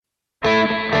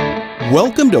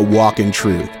Welcome to Walk in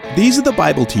Truth. These are the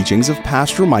Bible teachings of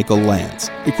Pastor Michael Lance,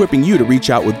 equipping you to reach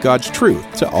out with God's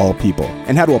truth to all people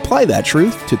and how to apply that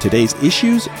truth to today's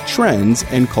issues, trends,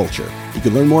 and culture. You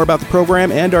can learn more about the program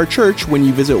and our church when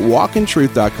you visit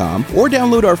walkintruth.com or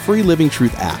download our free Living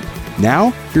Truth app. Now,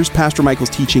 here's Pastor Michael's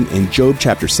teaching in Job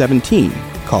chapter 17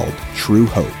 called True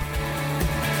Hope.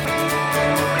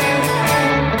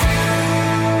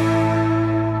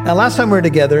 Now, last time we were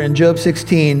together in Job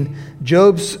 16,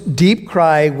 Job's deep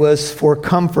cry was for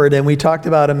comfort, and we talked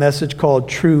about a message called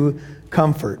True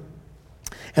Comfort.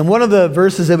 And one of the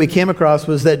verses that we came across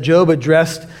was that Job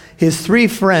addressed his three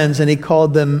friends, and he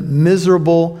called them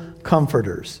miserable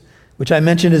comforters, which I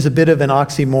mentioned is a bit of an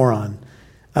oxymoron.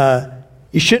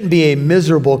 You shouldn't be a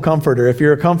miserable comforter. If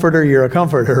you're a comforter, you're a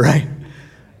comforter, right?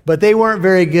 But they weren't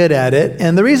very good at it,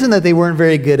 and the reason that they weren't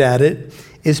very good at it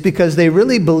is because they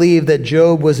really believed that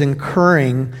Job was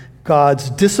incurring God's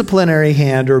disciplinary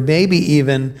hand, or maybe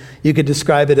even you could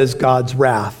describe it as God's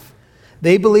wrath.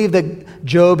 They believed that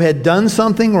Job had done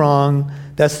something wrong.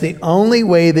 That's the only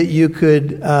way that you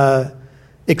could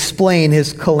explain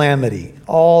his calamity,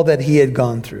 all that he had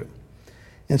gone through.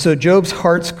 And so Job's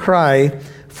heart's cry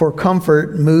for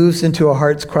comfort moves into a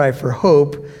heart's cry for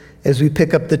hope as we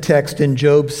pick up the text in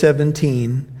Job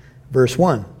 17, verse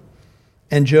 1.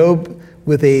 And Job,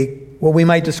 with what we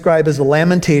might describe as a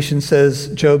lamentation, says,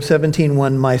 Job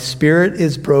 17:1, "My spirit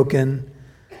is broken,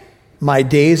 my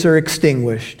days are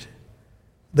extinguished,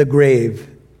 the grave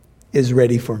is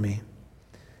ready for me."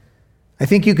 I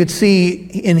think you could see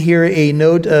in here a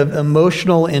note of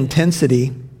emotional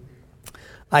intensity.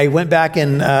 I went back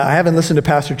and I haven't listened to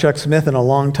Pastor Chuck Smith in a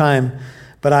long time,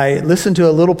 but I listened to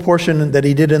a little portion that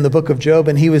he did in the book of Job,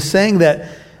 and he was saying that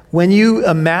when you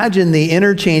imagine the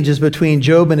interchanges between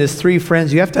Job and his three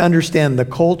friends, you have to understand the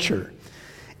culture.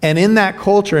 And in that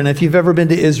culture, and if you've ever been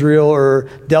to Israel or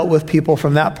dealt with people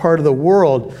from that part of the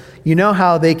world, you know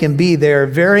how they can be. They're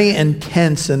very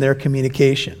intense in their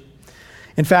communication.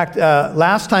 In fact,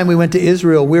 last time we went to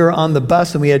Israel, we were on the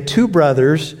bus and we had two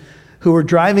brothers who were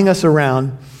driving us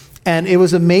around, and it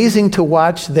was amazing to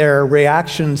watch their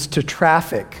reactions to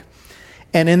traffic.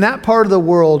 And in that part of the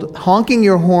world, honking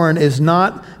your horn is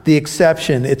not the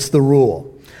exception, it's the rule.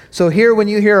 So here, when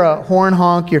you hear a horn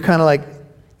honk, you're kind of like,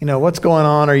 what's going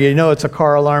on? Or it's a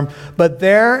car alarm. But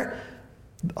there,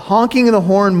 honking the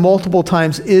horn multiple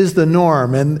times is the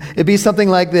norm. And it'd be something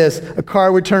like this. A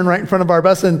car would turn right in front of our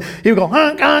bus, and he would go,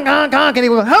 honk, honk, honk, honk, and he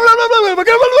would go,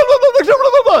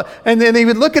 and then he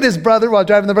would look at his brother while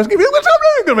driving the bus, and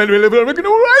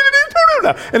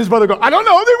his brother would go, I don't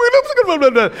know.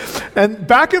 And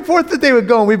back and forth that they would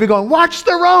go, and we'd be going, watch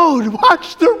the road,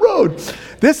 watch the road.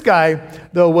 This guy,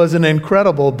 though, was an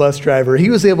incredible bus driver. He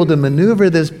was able to maneuver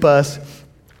this bus.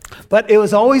 But it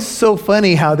was always so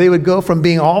funny how they would go from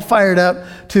being all fired up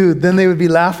to then they would be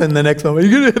laughing the next moment.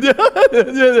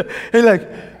 And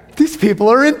like, these people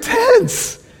are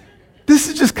intense. This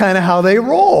is just kind of how they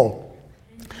roll.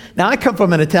 Now, I come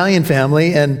from an Italian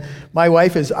family, and my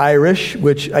wife is Irish,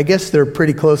 which I guess they're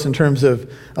pretty close in terms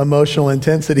of emotional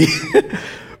intensity.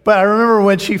 But I remember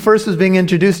when she first was being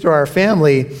introduced to our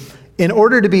family, in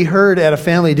order to be heard at a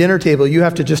family dinner table, you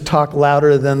have to just talk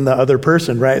louder than the other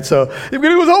person, right? So,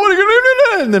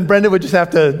 and then Brenda would just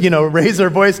have to, raise her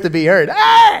voice to be heard.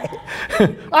 Hey,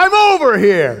 I'm over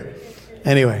here.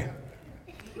 Anyway,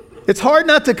 it's hard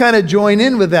not to kind of join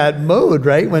in with that mode,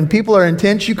 right? When people are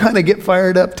intense, you kind of get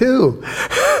fired up too.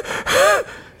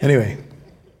 Anyway,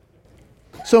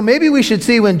 so maybe we should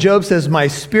see when Job says, my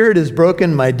spirit is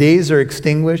broken, my days are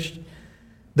extinguished,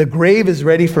 the grave is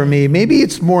ready for me. Maybe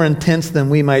it's more intense than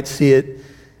we might see it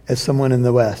as someone in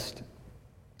the West.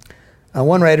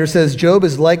 One writer says, Job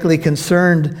is likely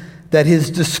concerned that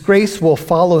his disgrace will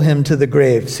follow him to the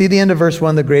grave. See the end of verse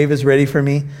 1, the grave is ready for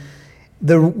me.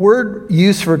 The word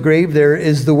used for grave there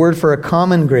is the word for a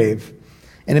common grave.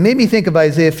 And it made me think of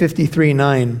Isaiah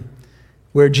 53:9,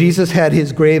 where Jesus had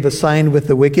his grave assigned with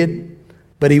the wicked,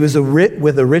 but he was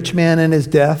with a rich man in his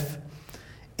death.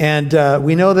 And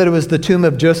we know that it was the tomb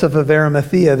of Joseph of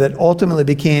Arimathea that ultimately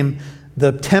became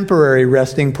the temporary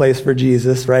resting place for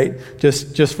Jesus, right?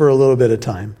 Just for a little bit of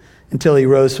time until he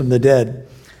rose from the dead.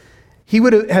 He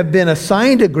would have been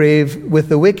assigned a grave with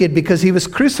the wicked because he was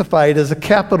crucified as a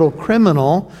capital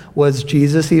criminal, was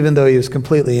Jesus, even though he was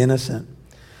completely innocent.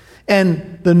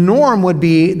 And the norm would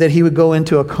be that he would go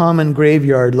into a common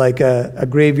graveyard, like a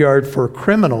graveyard for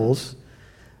criminals.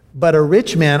 But a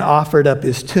rich man offered up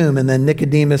his tomb, and then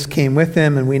Nicodemus came with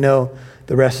him, and we know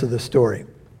the rest of the story.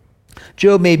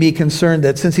 Job may be concerned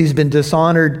that since he's been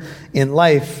dishonored in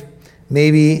life,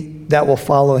 maybe that will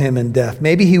follow him in death.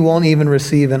 Maybe he won't even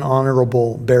receive an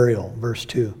honorable burial, verse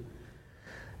 2.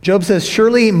 Job says,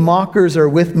 surely mockers are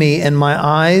with me, and my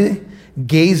eye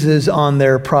gazes on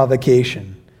their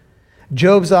provocation.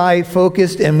 Job's eye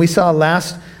focused, and we saw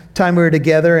last time we were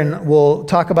together, and we'll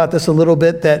talk about this a little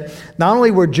bit, that not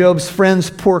only were Job's friends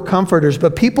poor comforters,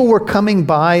 but people were coming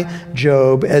by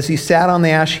Job as he sat on the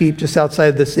ash heap just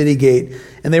outside the city gate,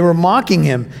 and they were mocking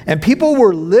him. And people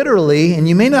were literally, and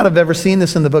you may not have ever seen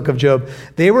this in the book of Job,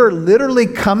 they were literally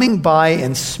coming by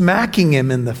and smacking him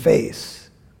in the face.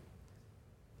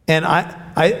 And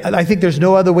I think there's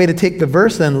no other way to take the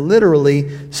verse than literally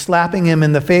slapping him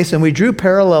in the face. And we drew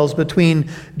parallels between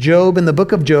Job and the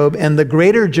book of Job and the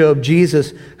greater Job,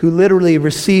 Jesus, who literally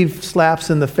received slaps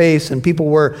in the face, and people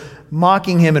were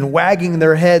mocking him and wagging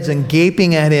their heads and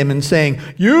gaping at him and saying,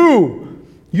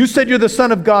 you said you're the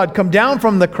Son of God, come down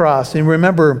from the cross. And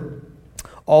remember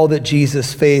all that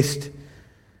Jesus faced.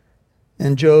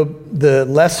 And Job, the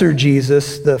lesser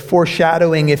Jesus, the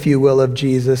foreshadowing, if you will, of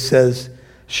Jesus, says,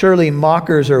 surely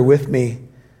mockers are with me.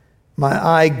 My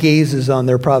eye gazes on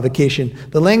their provocation.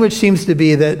 The language seems to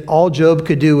be that all Job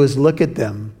could do was look at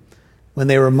them when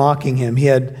they were mocking him. He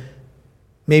had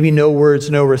maybe no words,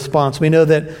 no response. We know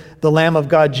that the Lamb of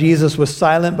God, Jesus, was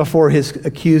silent before his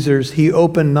accusers. He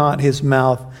opened not his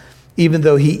mouth, even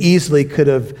though he easily could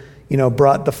have,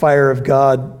 brought the fire of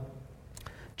God.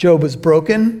 Job was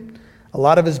broken. A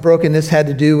lot of his brokenness had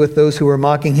to do with those who were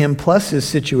mocking him, plus his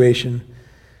situation.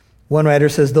 One writer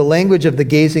says, the language of the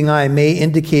gazing eye may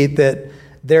indicate that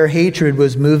their hatred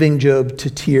was moving Job to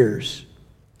tears.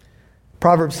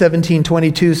 Proverbs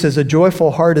 17:22 says, a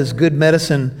joyful heart is good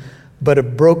medicine, but a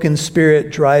broken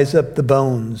spirit dries up the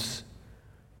bones.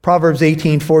 Proverbs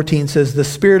 18:14 says, the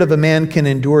spirit of a man can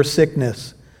endure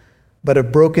sickness, but a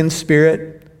broken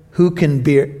spirit, who can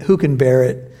bear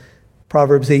it?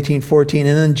 Proverbs 18:14.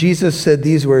 And then Jesus said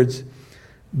these words,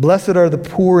 blessed are the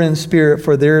poor in spirit,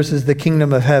 for theirs is the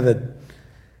kingdom of heaven.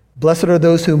 Blessed are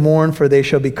those who mourn, for they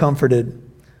shall be comforted.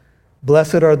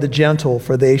 Blessed are the gentle,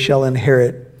 for they shall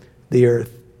inherit the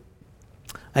earth.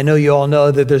 I know you all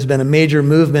know that there's been a major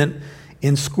movement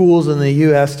in schools in the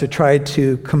U.S. to try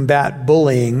to combat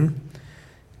bullying.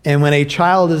 And when a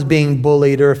child is being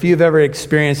bullied, or if you've ever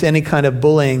experienced any kind of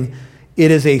bullying,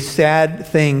 it is a sad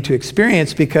thing to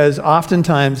experience, because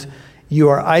oftentimes you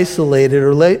are isolated,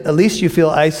 or at least you feel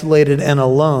isolated and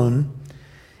alone.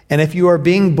 And if you are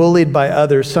being bullied by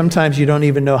others, sometimes you don't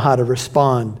even know how to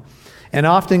respond. And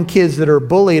often kids that are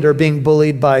bullied are being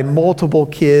bullied by multiple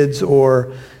kids,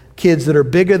 or kids that are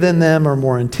bigger than them or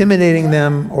more intimidating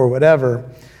them or whatever.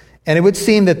 And it would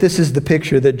seem that this is the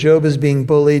picture, that Job is being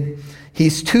bullied.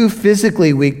 He's too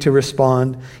physically weak to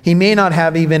respond. He may not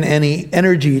have even any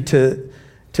energy to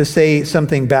say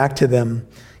something back to them.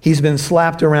 He's been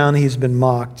slapped around, he's been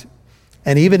mocked.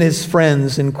 And even his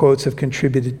friends, in quotes, have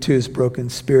contributed to his broken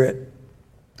spirit.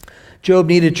 Job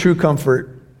needed true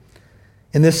comfort.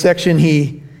 In this section,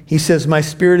 he says, my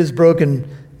spirit is broken,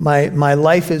 my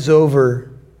life is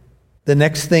over. The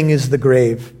next thing is the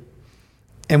grave.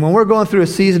 And when we're going through a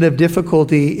season of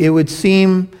difficulty, it would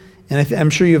seem, and I'm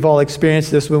sure you've all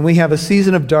experienced this, when we have a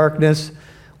season of darkness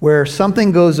where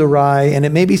something goes awry, and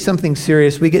it may be something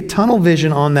serious, we get tunnel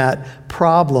vision on that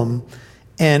problem,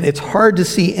 and it's hard to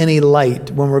see any light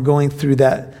when we're going through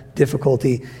that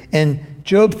difficulty. And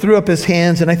Job threw up his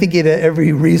hands, and I think he had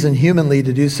every reason humanly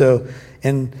to do so,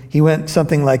 and he went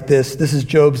something like this. This is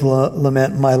Job's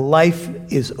lament. My life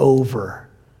is over.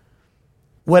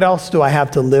 What else do I have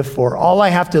to live for? All I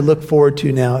have to look forward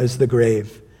to now is the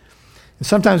grave. And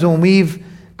sometimes when we've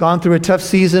gone through a tough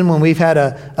season, when we've had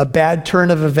a bad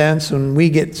turn of events, when we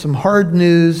get some hard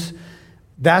news,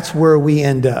 that's where we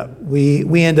end up.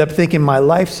 We end up thinking, my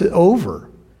life's over.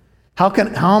 How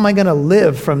am I going to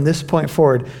live from this point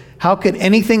forward? How could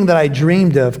anything that I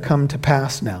dreamed of come to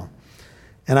pass now?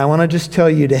 And I want to just tell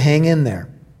you to hang in there.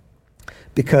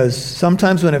 Because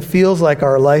sometimes when it feels like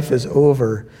our life is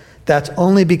over, that's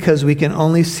only because we can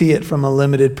only see it from a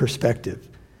limited perspective.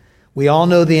 We all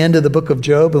know the end of the book of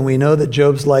Job, and we know that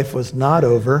Job's life was not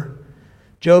over.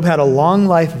 Job had a long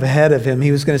life ahead of him.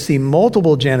 He was going to see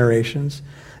multiple generations.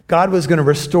 God was going to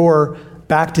restore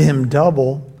back to him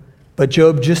double, but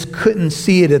Job just couldn't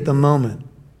see it at the moment.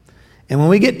 And when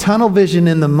we get tunnel vision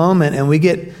in the moment and we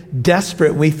get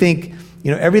desperate, we think,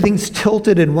 everything's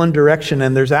tilted in one direction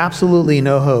and there's absolutely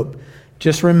no hope.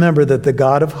 Just remember that the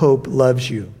God of hope loves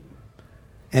you,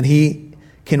 and he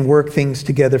can work things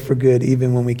together for good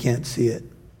even when we can't see it.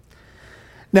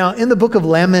 Now, in the book of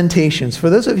Lamentations, for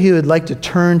those of you who would like to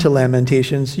turn to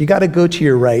Lamentations, you got to go to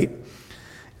your right.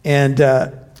 And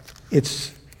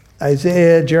it's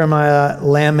Isaiah, Jeremiah,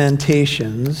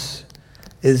 Lamentations,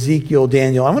 Ezekiel,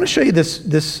 Daniel. I want to show you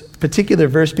this particular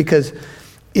verse because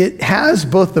it has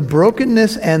both the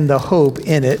brokenness and the hope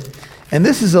in it. And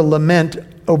this is a lament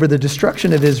over the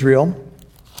destruction of Israel.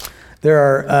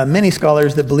 There are many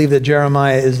scholars that believe that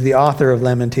Jeremiah is the author of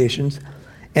Lamentations.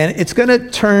 And it's going to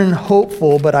turn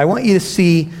hopeful, but I want you to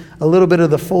see a little bit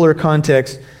of the fuller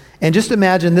context. And just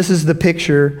imagine this is the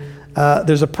picture.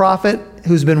 There's a prophet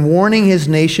who's been warning his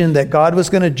nation that God was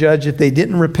going to judge if they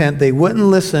didn't repent, they wouldn't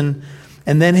listen,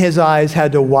 and then his eyes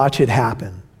had to watch it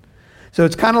happen. So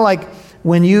it's kind of like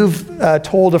when you've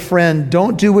told a friend,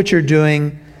 don't do what you're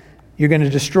doing, you're going to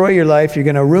destroy your life, you're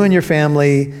going to ruin your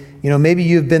family, maybe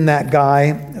you've been that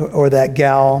guy or that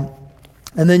gal,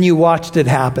 and then you watched it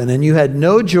happen, and you had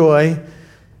no joy.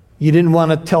 You didn't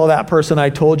want to tell that person, I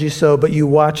told you so, but you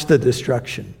watched the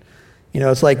destruction.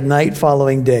 It's like night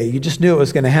following day. You just knew it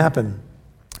was going to happen.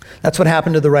 That's what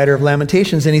happened to the writer of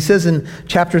Lamentations. And he says in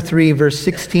chapter 3, verse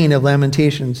 16 of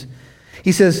Lamentations,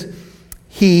 he says,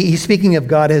 he's speaking of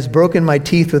God, has broken my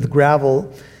teeth with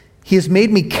gravel. He has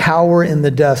made me cower in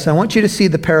the dust. I want you to see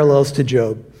the parallels to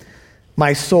Job.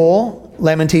 My soul,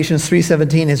 Lamentations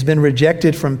 3:17, has been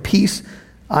rejected from peace.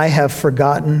 I have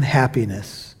forgotten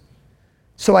happiness.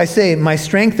 So I say, my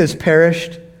strength has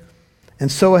perished, and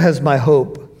so has my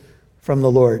hope from the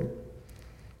Lord.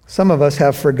 Some of us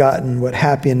have forgotten what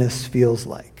happiness feels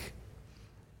like.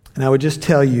 And I would just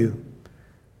tell you,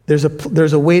 there's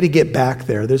a way to get back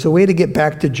there. There's a way to get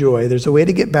back to joy. There's a way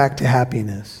to get back to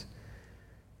happiness.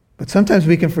 But sometimes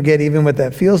we can forget even what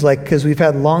that feels like because we've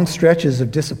had long stretches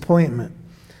of disappointment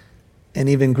and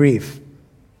even grief.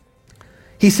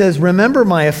 He says, remember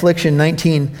my affliction,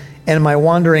 19, and my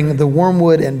wandering, the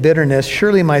wormwood and bitterness.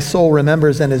 Surely my soul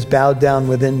remembers and is bowed down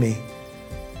within me.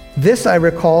 This I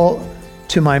recall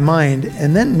to my mind.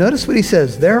 And then notice what he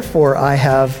says, therefore I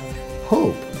have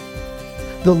hope.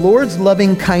 The Lord's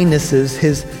loving kindnesses,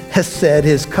 his hesed,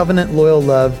 his covenant loyal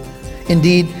love,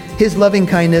 indeed, his loving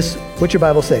kindness, what's your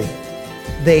Bible say?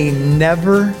 They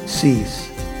never cease.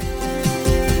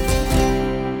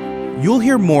 You'll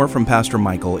hear more from Pastor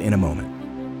Michael in a moment.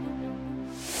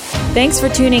 Thanks for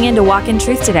tuning in to Walk in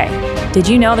Truth today. Did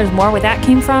you know there's more where that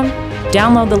came from?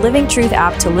 Download the Living Truth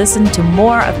app to listen to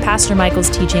more of Pastor Michael's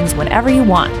teachings whenever you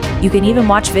want. You can even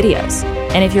watch videos.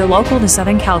 And if you're local to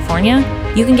Southern California,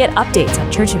 you can get updates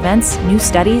on church events, new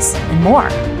studies, and more.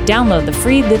 Download the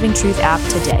free Living Truth app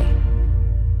today.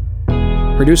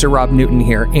 Producer Rob Newton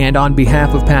here, and on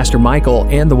behalf of Pastor Michael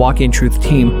and the Walk in Truth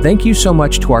team, thank you so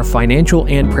much to our financial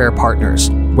and prayer partners.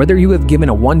 Whether you have given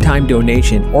a one-time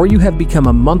donation or you have become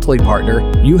a monthly partner,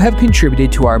 you have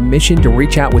contributed to our mission to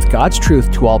reach out with God's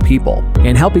truth to all people,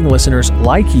 and helping listeners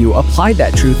like you apply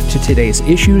that truth to today's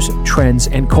issues, trends,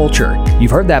 and culture.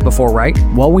 You've heard that before, right?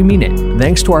 Well, we mean it.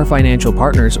 Thanks to our financial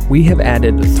partners, we have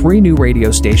added 3 new radio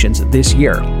stations this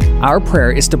year. Our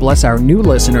prayer is to bless our new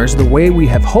listeners the way we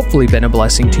have hopefully been a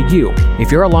blessing to you. If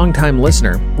you're a longtime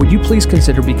listener, would you please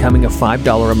consider becoming a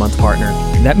 $5 a month partner?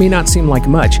 That may not seem like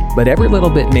much, but every little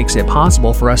bit makes it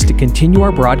possible for us to continue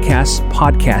our broadcasts,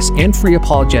 podcasts, and free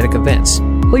apologetic events.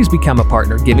 Please become a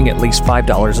partner giving at least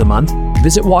 $5 a month.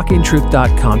 Visit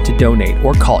walkintruth.com to donate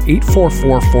or call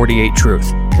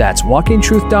 844-48-TRUTH. That's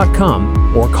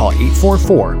walkintruth.com or call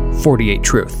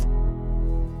 844-48-TRUTH.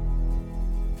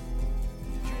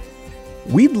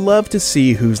 We'd love to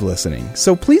see who's listening,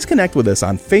 so please connect with us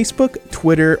on Facebook,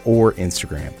 Twitter, or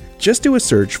Instagram. Just do a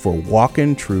search for Walk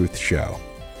in Truth Show.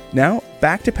 Now,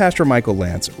 back to Pastor Michael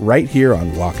Lantz right here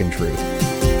on Walk in Truth.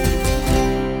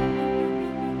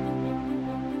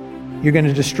 You're going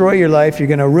to destroy your life. You're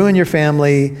going to ruin your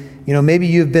family. Maybe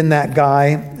you've been that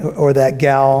guy or that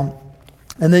gal,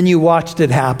 and then you watched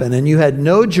it happen, and you had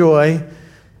no joy.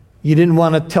 You didn't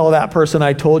want to tell that person,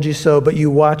 I told you so, but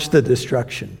you watched the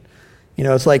destruction.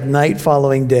 It's like night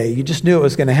following day. You just knew it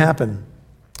was going to happen.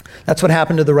 That's what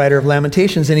happened to the writer of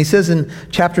Lamentations. And he says in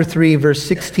chapter 3, verse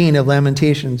 16 of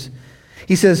Lamentations,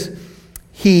 he says,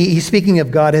 he's speaking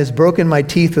of God, has broken my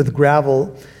teeth with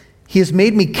gravel. He has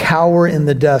made me cower in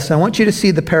the dust. I want you to see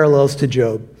the parallels to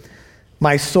Job.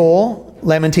 My soul,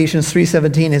 Lamentations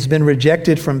 3:17, has been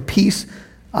rejected from peace.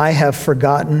 I have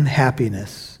forgotten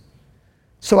happiness.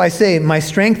 So I say, my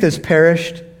strength has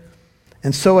perished,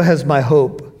 and so has my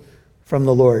hope from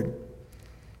the Lord.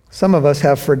 Some of us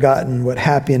have forgotten what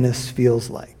happiness feels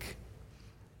like.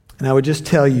 And I would just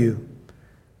tell you,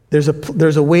 there's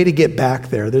a way to get back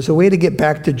there. There's a way to get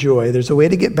back to joy. There's a way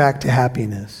to get back to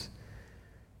happiness.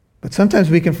 But sometimes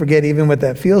we can forget even what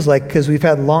that feels like because we've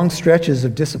had long stretches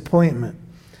of disappointment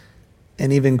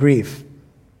and even grief.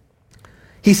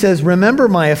 He says, remember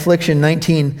my affliction,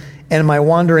 19, and my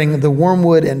wandering, the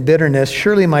wormwood and bitterness.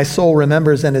 Surely my soul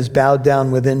remembers and is bowed down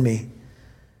within me.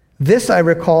 This I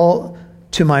recall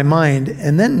to my mind.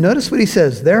 And then notice what he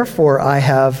says, therefore I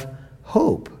have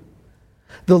hope.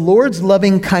 The Lord's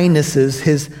loving kindnesses,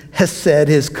 his hesed,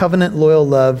 his covenant loyal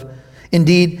love,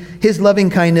 indeed, his loving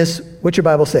kindness, what's your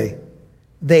Bible say?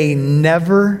 They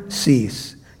never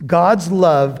cease. God's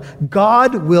love,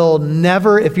 God will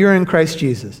never, if you're in Christ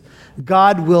Jesus,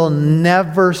 God will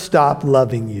never stop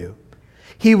loving you.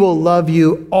 He will love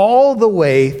you all the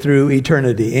way through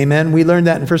eternity. Amen. We learned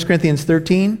that in 1 Corinthians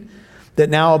 13, that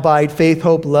now abide faith,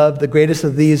 hope, love. The greatest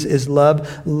of these is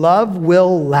love. Love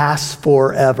will last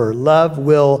forever. Love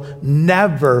will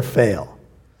never fail.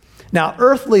 Now,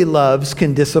 earthly loves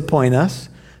can disappoint us.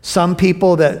 Some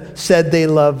people that said they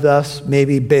loved us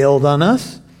maybe bailed on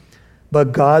us,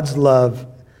 but God's love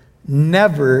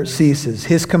never ceases.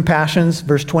 His compassions,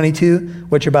 verse 22,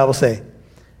 what's your Bible say?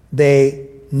 They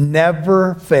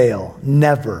never fail,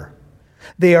 never.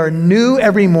 They are new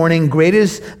every morning. Great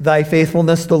is thy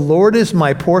faithfulness. The Lord is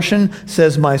my portion,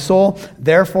 says my soul.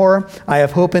 Therefore, I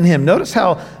have hope in him. Notice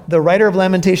how the writer of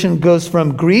Lamentation goes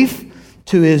from grief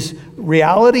to his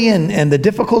reality and the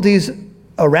difficulties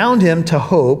around him to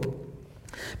hope,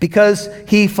 because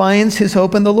he finds his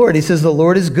hope in the Lord. He says, the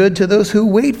Lord is good to those who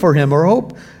wait for him or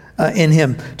hope in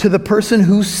him. To the person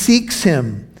who seeks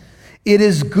him, it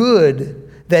is good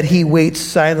that he waits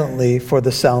silently for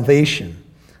the salvation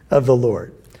of the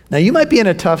Lord. Now, you might be in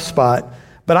a tough spot,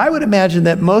 but I would imagine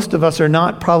that most of us are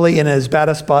not probably in as bad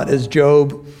a spot as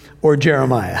Job or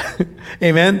Jeremiah.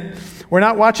 Amen? We're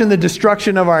not watching the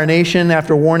destruction of our nation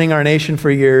after warning our nation for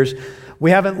years.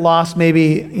 We haven't lost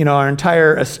maybe, our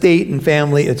entire estate and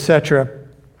family, etc.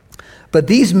 But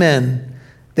these men,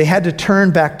 they had to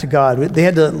turn back to God. They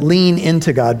had to lean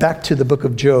into God. Back to the book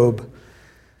of Job.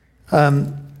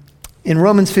 In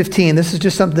Romans 15, this is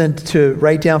just something to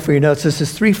write down for your notes. This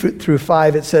is 3 through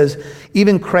 5. It says,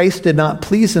 even Christ did not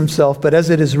please himself, but as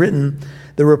it is written,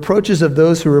 the reproaches of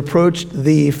those who reproached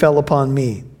thee fell upon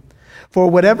me. For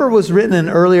whatever was written in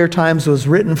earlier times was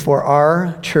written for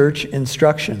our church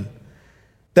instruction,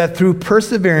 that through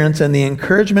perseverance and the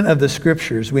encouragement of the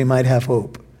scriptures we might have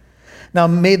hope. Now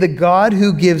may the God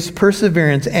who gives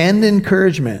perseverance and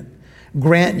encouragement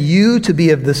grant you to be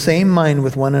of the same mind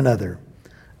with one another,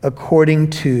 according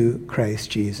to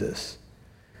Christ Jesus.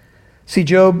 See,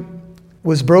 Job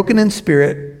was broken in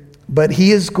spirit, but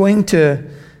he is going to,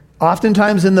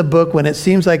 oftentimes in the book, when it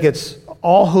seems like it's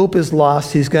all hope is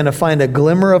lost, he's going to find a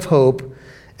glimmer of hope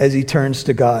as he turns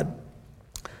to God.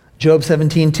 Job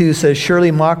 17:2 says,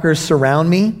 surely mockers surround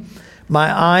me.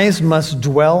 My eyes must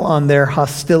dwell on their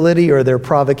hostility or their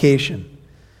provocation.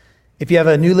 If you have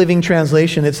a New Living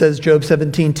Translation, it says, Job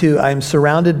 17:2, I am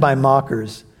surrounded by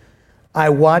mockers. I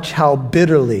watch how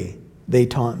bitterly they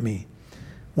taunt me.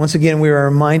 Once again, we are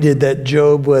reminded that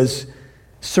Job was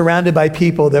surrounded by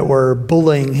people that were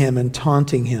bullying him and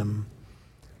taunting him.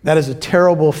 That is a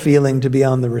terrible feeling to be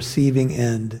on the receiving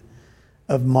end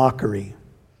of mockery.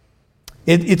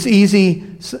 It's easy,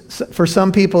 for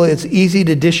some people, it's easy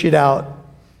to dish it out,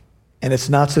 and it's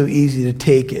not so easy to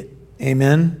take it.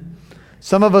 Amen?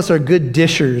 Some of us are good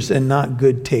dishers and not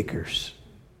good takers.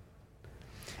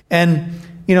 And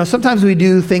sometimes we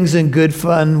do things in good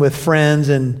fun with friends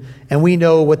and we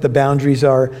know what the boundaries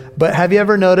are. But have you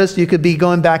ever noticed you could be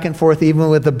going back and forth even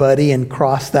with a buddy and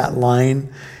cross that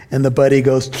line and the buddy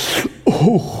goes,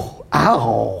 oh,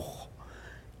 ow,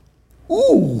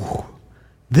 ooh,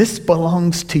 this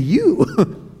belongs to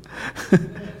you.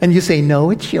 And you say,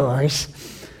 no, it's yours.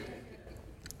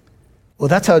 Well,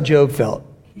 that's how Job felt.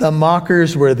 The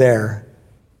mockers were there.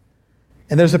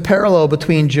 And there's a parallel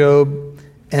between Job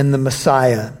and the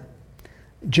Messiah.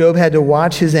 Job had to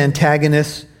watch his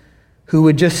antagonists who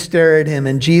would just stare at him,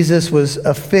 and Jesus was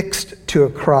affixed to a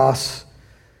cross,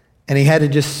 and he had to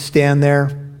just stand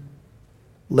there,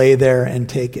 lay there, and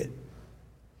take it.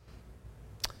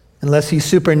 Unless he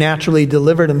supernaturally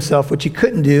delivered himself, which he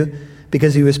couldn't do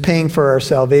because he was paying for our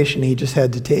salvation, he just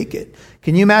had to take it.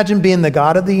 Can you imagine being the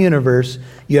God of the universe?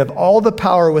 You have all the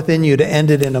power within you to end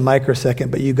it in a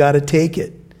microsecond, but you got to take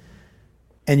it.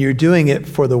 And you're doing it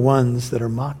for the ones that are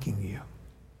mocking you.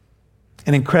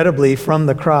 And incredibly, from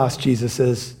the cross, Jesus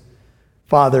says,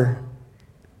 Father,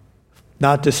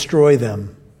 not destroy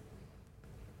them,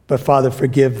 but Father,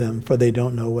 forgive them, for they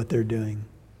don't know what they're doing.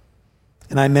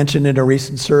 And I mentioned in a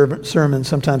recent sermon,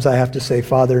 sometimes I have to say,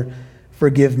 Father,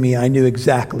 forgive me. I knew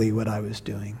exactly what I was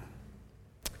doing.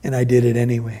 And I did it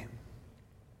anyway.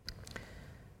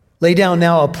 Lay down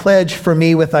now a pledge for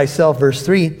me with thyself, verse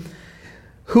 3.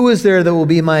 Who is there that will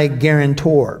be my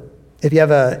guarantor? If you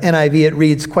have a NIV, it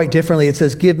reads quite differently. It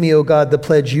says, give me, O God, the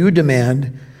pledge you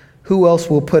demand. Who else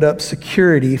will put up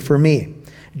security for me?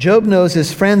 Job knows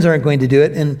his friends aren't going to do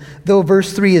it. And though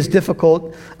verse 3 is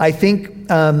difficult, I think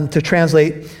to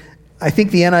translate, I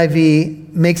think the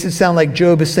NIV makes it sound like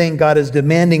Job is saying God is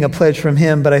demanding a pledge from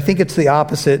him, but I think it's the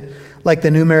opposite, like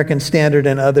the New American Standard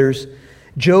and others.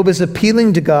 Job is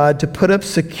appealing to God to put up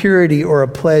security or a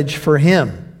pledge for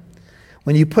him.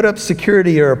 When you put up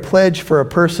security or a pledge for a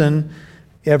person,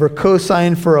 you ever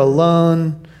co-sign for a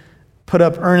loan, put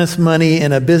up earnest money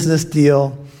in a business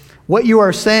deal, what you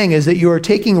are saying is that you are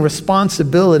taking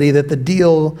responsibility that the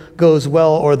deal goes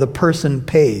well or the person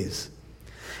pays.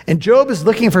 And Job is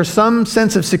looking for some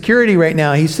sense of security right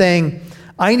now. He's saying,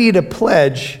 I need a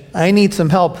pledge. I need some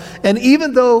help. And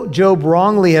even though Job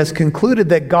wrongly has concluded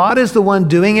that God is the one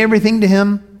doing everything to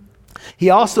him, he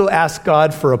also asked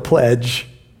God for a pledge.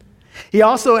 He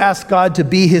also asked God to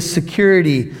be his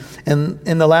security. And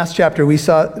in the last chapter, we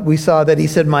saw that he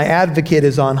said, my advocate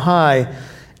is on high.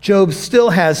 Job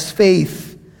still has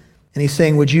faith. And he's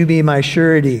saying, would you be my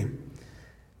surety?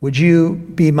 Would you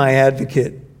be my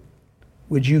advocate?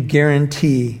 Would you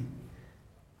guarantee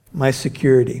my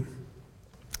security?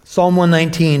 Psalm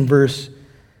 119, verse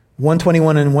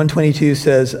 121 and 122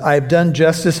 says, I have done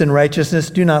justice and righteousness.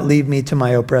 Do not leave me to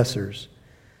my oppressors.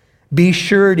 Be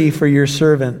surety for your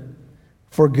servant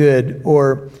for good,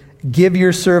 or give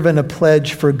your servant a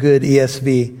pledge for good,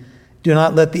 ESV. Do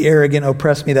not let the arrogant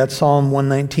oppress me. That's Psalm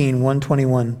 119,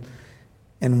 121,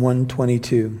 and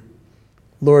 122.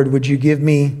 Lord, would you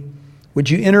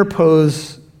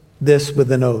interpose this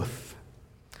with an oath?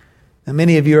 Now,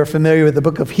 many of you are familiar with the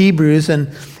book of Hebrews,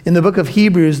 and in the book of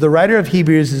Hebrews, the writer of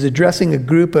Hebrews is addressing a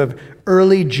group of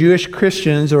early Jewish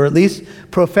Christians, or at least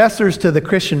professors to the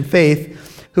Christian faith,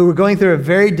 who were going through a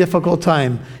very difficult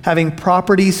time, having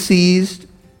property seized,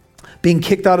 being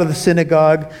kicked out of the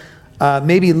synagogue,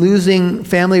 maybe losing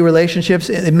family relationships.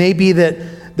 It may be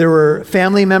that there were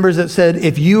family members that said,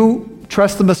 if you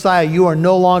trust the Messiah, you are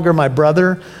no longer my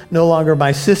brother, no longer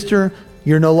my sister,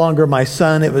 you're no longer my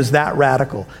son. It was that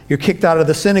radical. You're kicked out of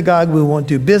the synagogue. We won't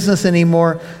do business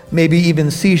anymore. Maybe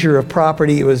even seizure of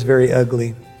property. It was very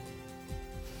ugly.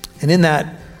 And in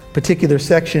that particular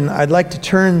section, I'd like to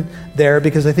turn there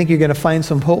because I think you're going to find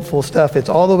some hopeful stuff. It's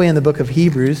all the way in the book of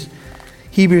Hebrews,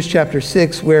 Hebrews chapter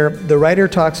 6, where the writer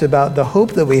talks about the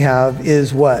hope that we have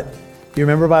is what? You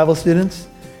remember, Bible students?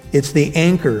 It's the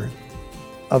anchor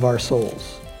of our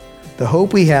souls. The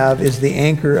hope we have is the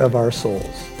anchor of our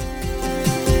souls.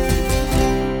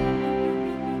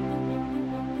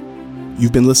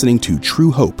 You've been listening to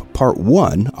True Hope, Part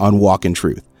 1 on Walk in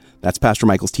Truth. That's Pastor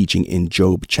Michael's teaching in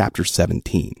Job chapter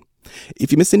 17.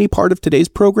 If you missed any part of today's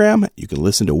program, you can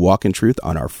listen to Walk in Truth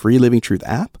on our free Living Truth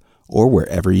app or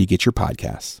wherever you get your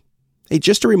podcasts. Hey,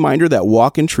 just a reminder that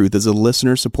Walk in Truth is a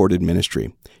listener-supported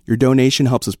ministry. Your donation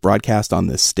helps us broadcast on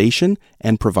this station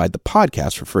and provide the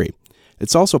podcast for free.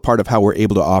 It's also part of how we're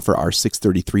able to offer our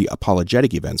 633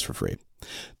 apologetic events for free.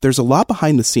 There's a lot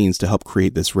behind the scenes to help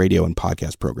create this radio and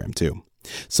podcast program too.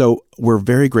 So we're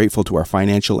very grateful to our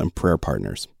financial and prayer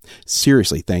partners.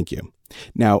 Seriously, thank you.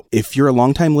 Now, if you're a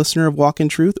longtime listener of Walk in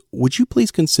Truth, would you please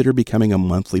consider becoming a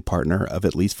monthly partner of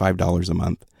at least $5 a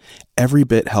month? Every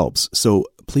bit helps, so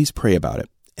please pray about it,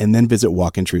 and then visit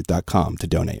walkintruth.com to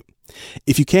donate.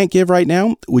 If you can't give right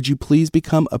now, would you please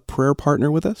become a prayer partner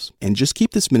with us? And just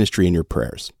keep this ministry in your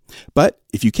prayers. But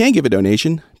if you can give a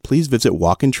donation, please visit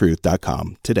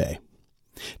walkintruth.com today.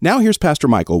 Now here's Pastor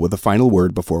Michael with a final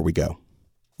word before we go.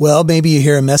 Well, maybe you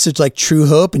hear a message like True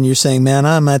Hope and you're saying, man,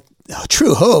 I'm at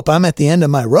True Hope. I'm at the end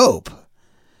of my rope.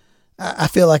 I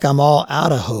feel like I'm all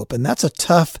out of hope. And that's a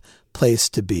tough place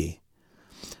to be.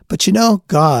 But you know,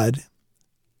 God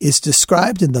is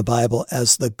described in the Bible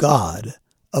as the God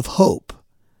of hope.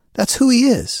 That's who he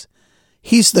is.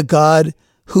 He's the God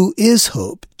who is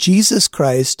hope. Jesus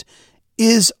Christ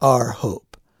is our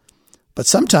hope. But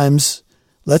sometimes,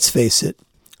 let's face it,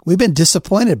 we've been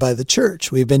disappointed by the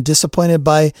church. We've been disappointed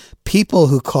by people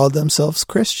who called themselves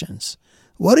Christians.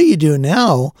 What do you do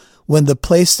now when the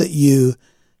place that you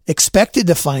expected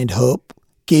to find hope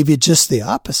gave you just the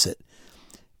opposite?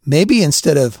 Maybe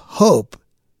instead of hope,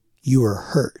 you were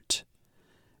hurt.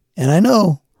 And I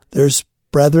know there's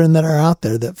brethren that are out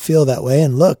there that feel that way.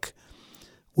 And look,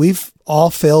 we've all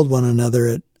failed one another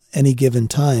at any given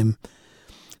time.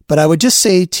 But I would just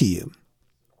say to you,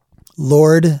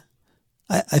 Lord,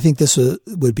 I think this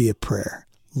would be a prayer.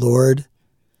 Lord,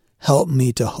 help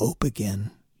me to hope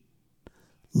again.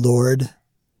 Lord,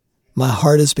 my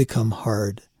heart has become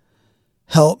hard.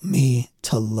 Help me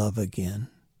to love again.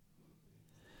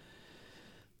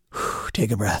 Whew,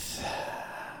 take a breath.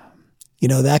 You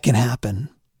know, that can happen.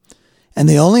 And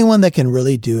the only one that can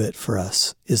really do it for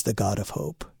us is the God of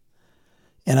hope.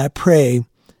 And I pray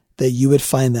that you would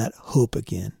find that hope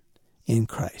again in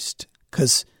Christ,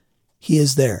 because he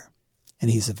is there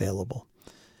and he's available.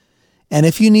 And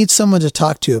if you need someone to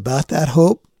talk to about that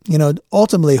hope,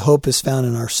 ultimately hope is found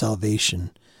in our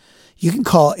salvation. You can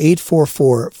call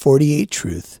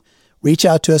 844-48-TRUTH. Reach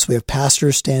out to us. We have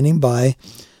pastors standing by.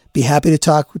 Be happy to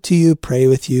talk to you, pray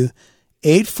with you.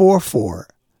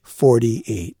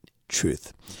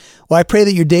 844-48-TRUTH. Well, I pray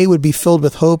that your day would be filled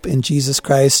with hope in Jesus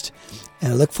Christ,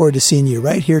 and I look forward to seeing you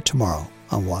right here tomorrow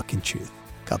on Walk in Truth.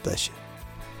 God bless you.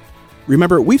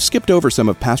 Remember, we've skipped over some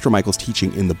of Pastor Michael's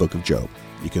teaching in the book of Job.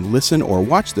 You can listen or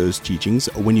watch those teachings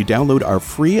when you download our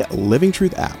free Living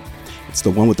Truth app. It's the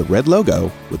one with the red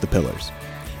logo with the pillars.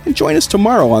 And join us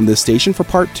tomorrow on this station for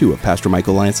part 2 of Pastor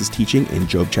Michael Lance's teaching in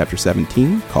Job chapter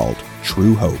 17 called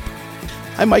True Hope.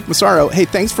 I'm Mike Massaro. Hey,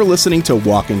 thanks for listening to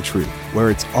Walk in Truth, where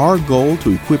it's our goal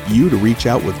to equip you to reach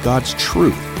out with God's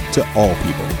truth to all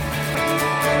people.